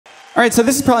right, so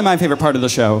this is probably my favorite part of the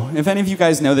show. If any of you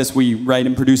guys know this, we write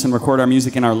and produce and record our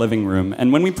music in our living room.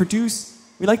 And when we produce,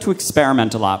 we like to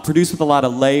experiment a lot. Produce with a lot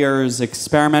of layers,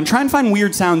 experiment, try and find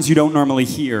weird sounds you don't normally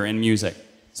hear in music.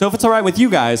 So if it's all right with you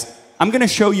guys, I'm going to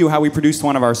show you how we produced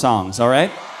one of our songs, all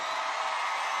right?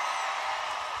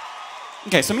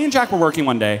 Okay, so me and Jack were working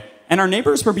one day, and our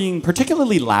neighbors were being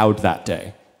particularly loud that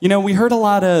day. You know, we heard a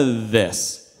lot of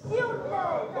this.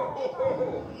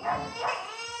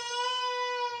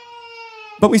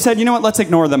 But we said, you know what, let's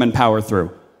ignore them and power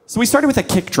through. So we started with a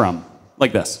kick drum,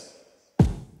 like this.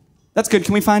 That's good.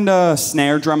 Can we find a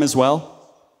snare drum as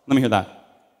well? Let me hear that.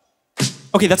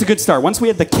 Okay, that's a good start. Once we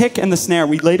had the kick and the snare,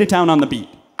 we laid it down on the beat,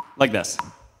 like this.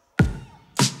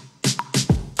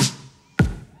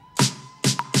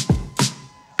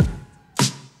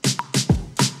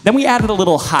 Then we added a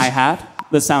little hi-hat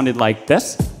that sounded like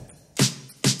this.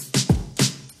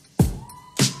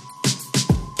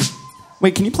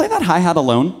 Wait, can you play that hi-hat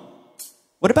alone?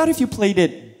 What about if you played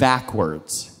it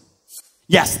backwards?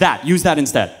 Yes, that. Use that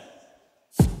instead.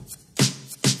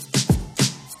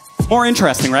 More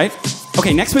interesting, right?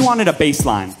 Okay, next we wanted a bass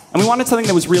line. And we wanted something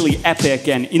that was really epic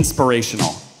and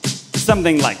inspirational.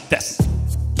 Something like this.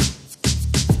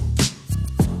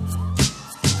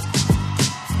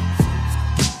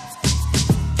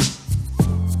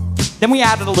 Then we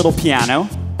added a little piano.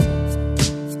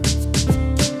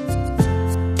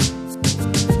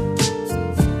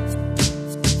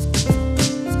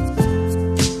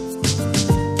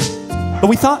 But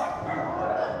we thought...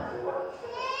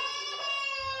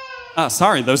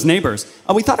 sorry, those neighbors.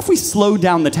 We thought if we slowed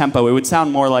down the tempo, it would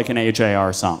sound more like an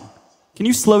AJR song. Can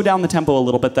you slow down the tempo a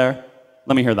little bit there?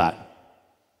 Let me hear that.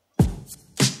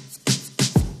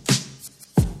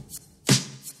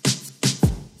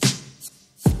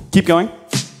 Keep going.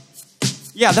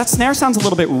 Yeah, that snare sounds a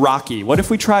little bit rocky. What if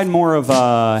we tried more of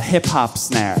a hip-hop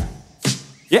snare?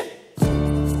 Yeah.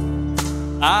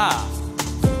 Ah.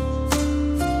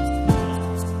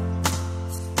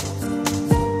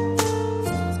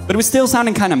 But it was still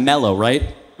sounding kind of mellow,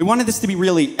 right? We wanted this to be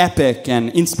really epic and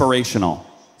inspirational.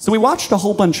 So we watched a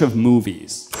whole bunch of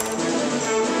movies.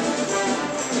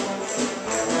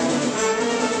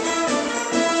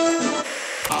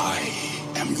 I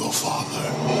am your father.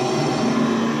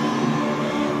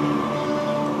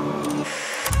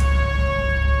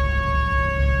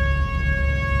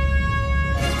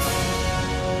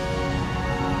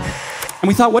 And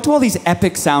we thought, what do all these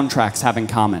epic soundtracks have in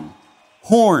common?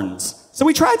 Horns. So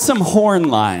we tried some horn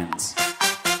lines.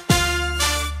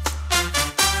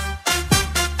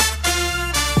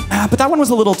 But that one was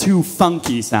a little too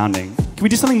funky sounding. Can we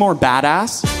do something more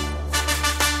badass?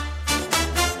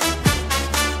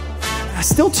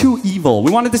 Still too evil.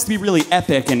 We wanted this to be really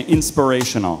epic and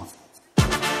inspirational.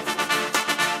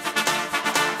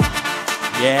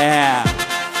 Yeah.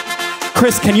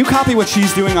 Chris, can you copy what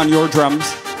she's doing on your drums?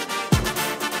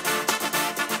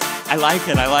 I like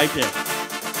it, I like it.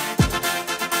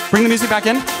 Bring the music back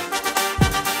in.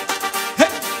 Hey.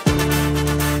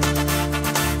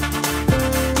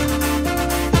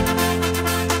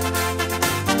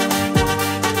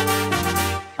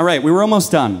 All right, we were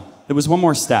almost done. There was one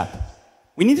more step.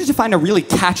 We needed to find a really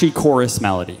catchy chorus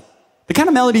melody. The kind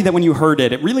of melody that when you heard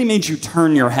it, it really made you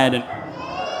turn your head and...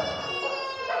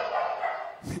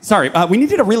 Sorry, we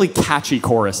needed a really catchy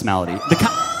chorus melody.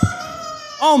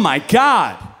 Oh my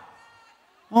God.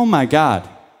 Oh my God.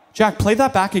 Jack, play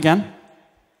that back again.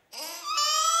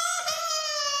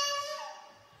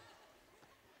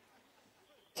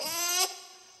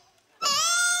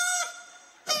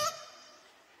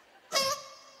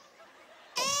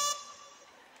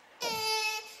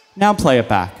 Now play it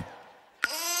back.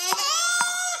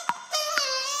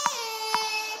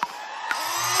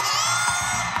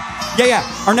 Yeah.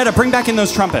 Arnetta, bring back in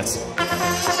those trumpets.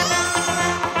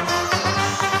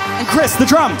 And Chris, the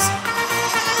drums.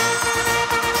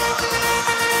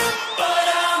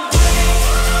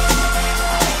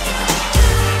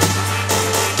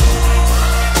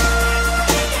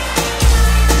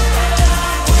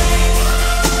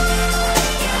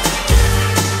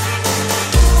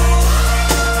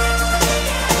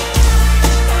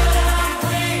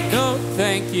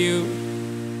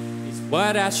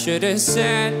 What I should have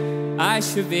said, I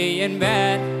should be in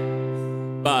bed,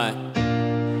 but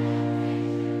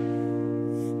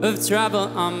with trouble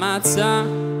on my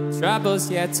tongue, trouble's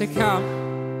yet to come.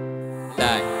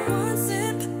 Like,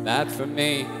 bad for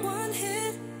me,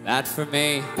 bad for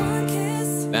me,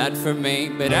 bad for me,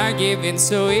 but I give in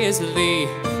so easily,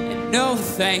 and no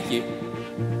thank you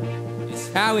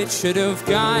is how it should have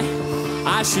gone.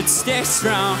 I should stay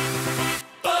strong.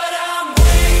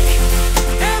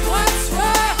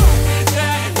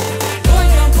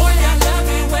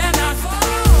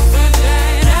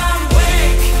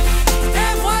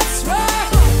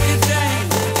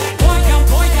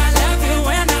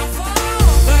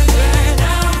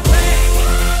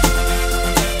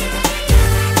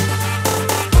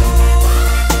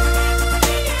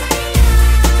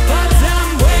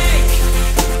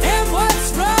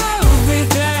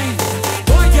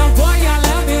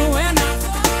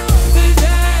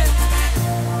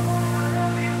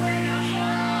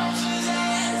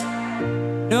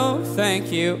 no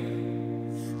thank you.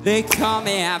 They call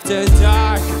me after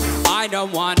dark, I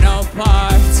don't want no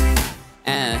part.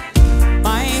 And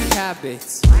my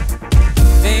habits,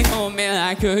 they hold me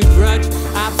like a grudge.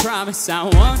 I promise I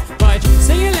won't budge.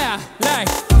 Sing it loud, like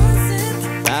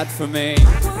bad for me,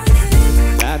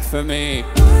 bad for me,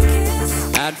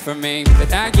 bad for me.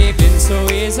 But I gave in so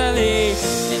easily,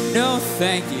 and no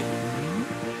thank you.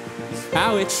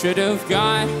 How it should have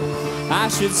gone, I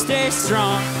should stay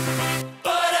strong.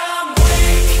 But I'm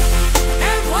weak,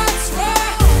 and what's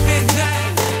wrong with that?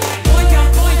 Boy,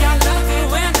 I love you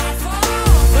when I fall.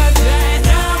 But then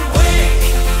I'm weak,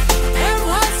 and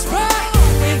what's wrong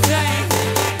with that?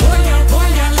 Boy,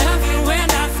 I love you when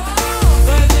I fall.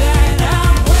 But then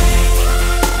I'm weak.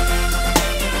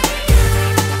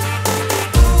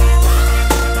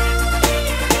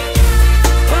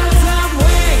 But I'm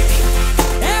weak,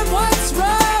 and what's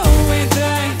wrong with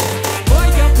that? Boy,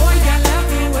 I love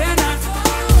you when I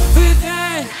fall. But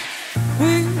then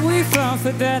we fall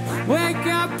for that. Wake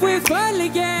up, we fall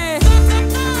again.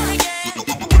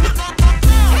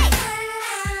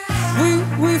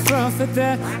 We fall for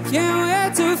that. Can't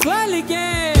wait to fall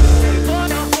again.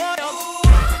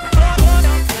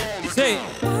 Say it.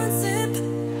 One sip,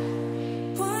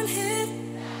 one hit,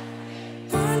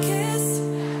 one kiss.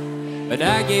 But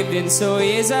I gave in so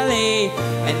easily,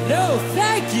 and no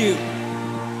thank you.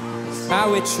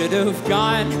 How it should have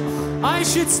gone, I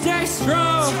should stay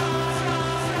strong.